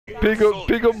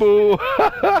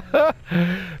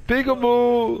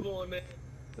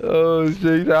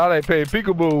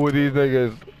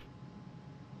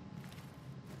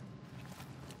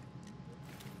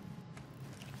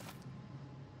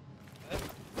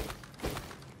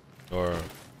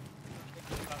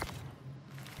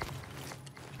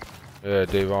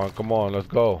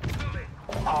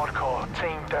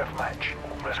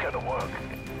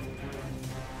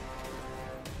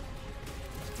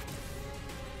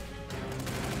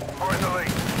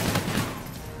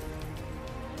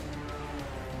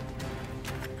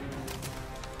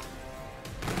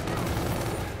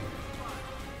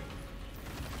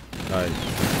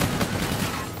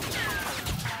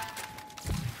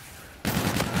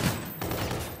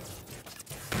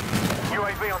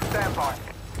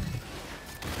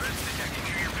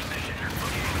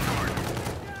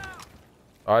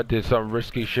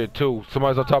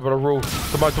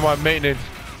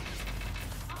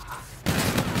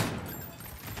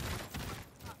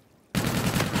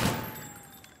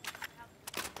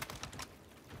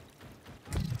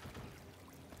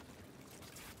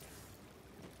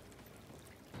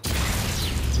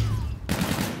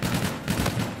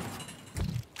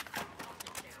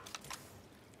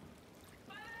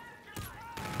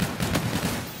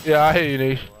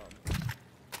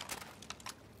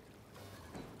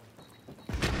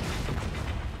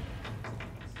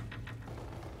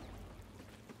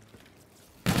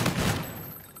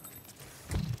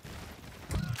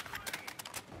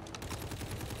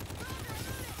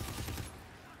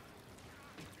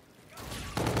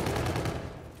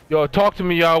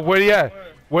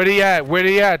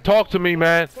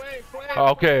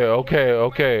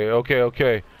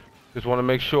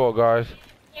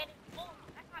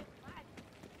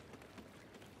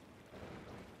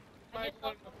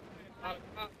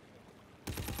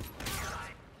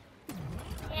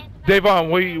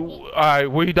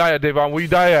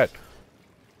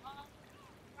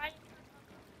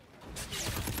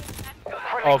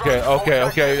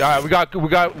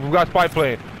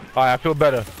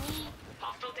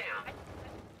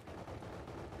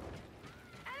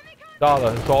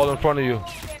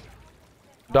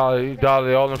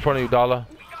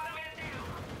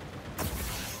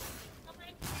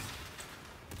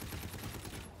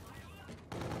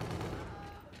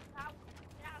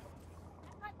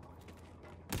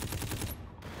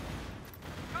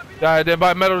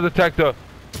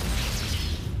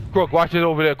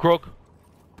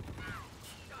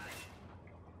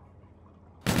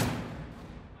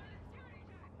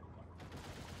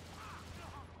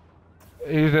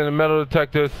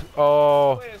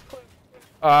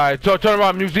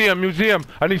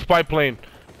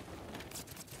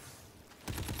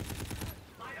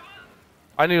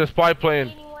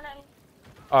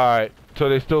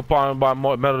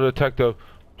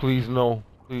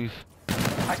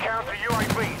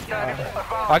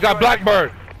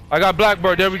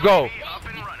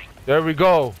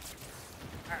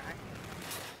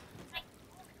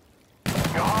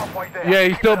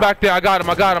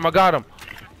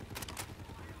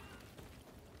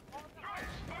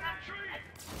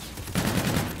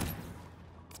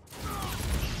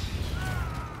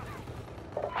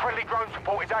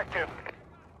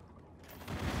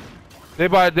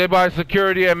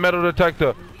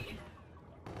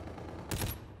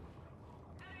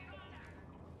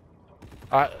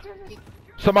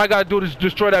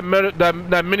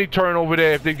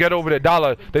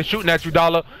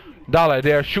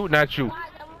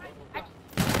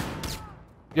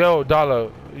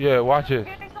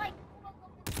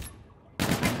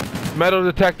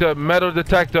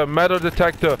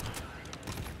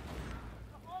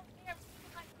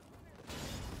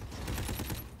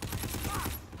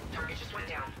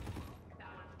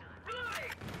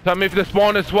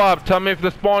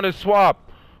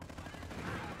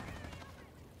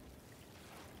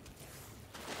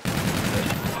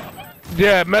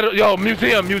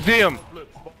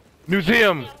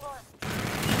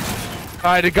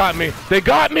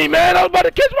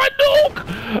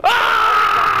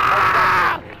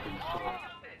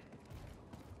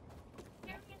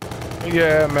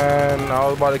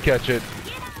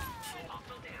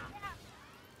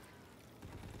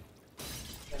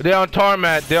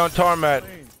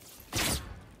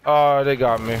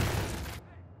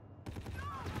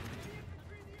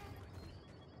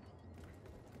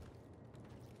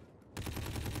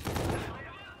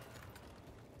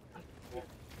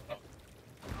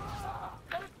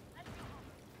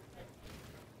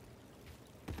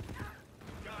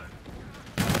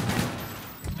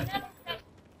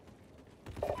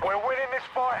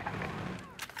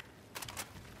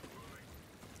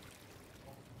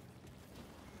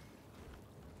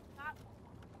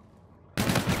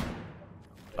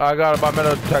I got it by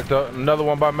metal detector. Another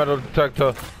one by metal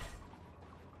detector.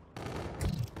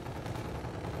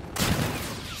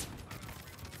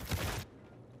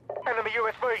 Enemy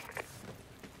USV.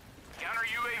 Counter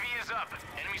UAV is up.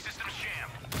 Enemy systems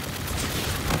jammed.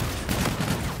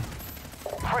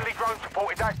 Friendly drone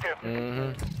support is active.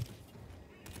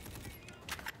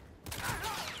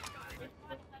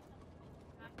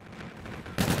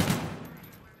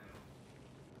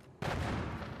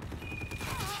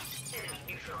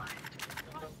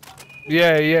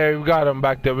 Yeah, we got him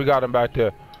back there. We got him back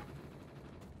there.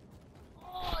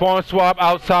 Spawn swap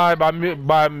outside by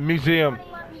museum.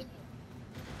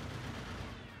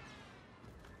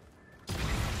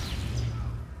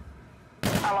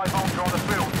 Allied bombs are on the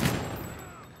field.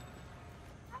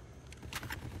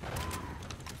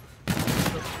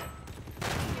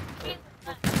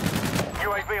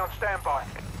 UAV on standby.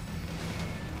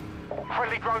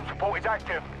 Friendly drone support is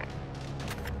active.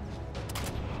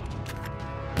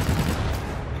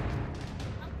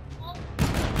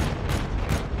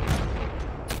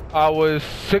 I was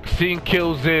 16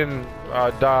 kills in.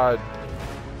 I died.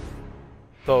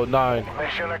 So 9.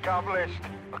 Mission accomplished.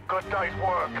 A good day's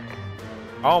work.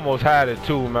 I almost had it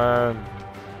too, man.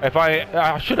 If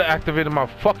I should have activated my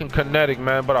fucking kinetic,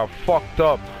 man, but I fucked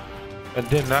up and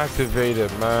didn't activate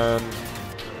it, man.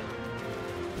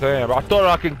 Damn, I thought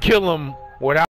I could kill him without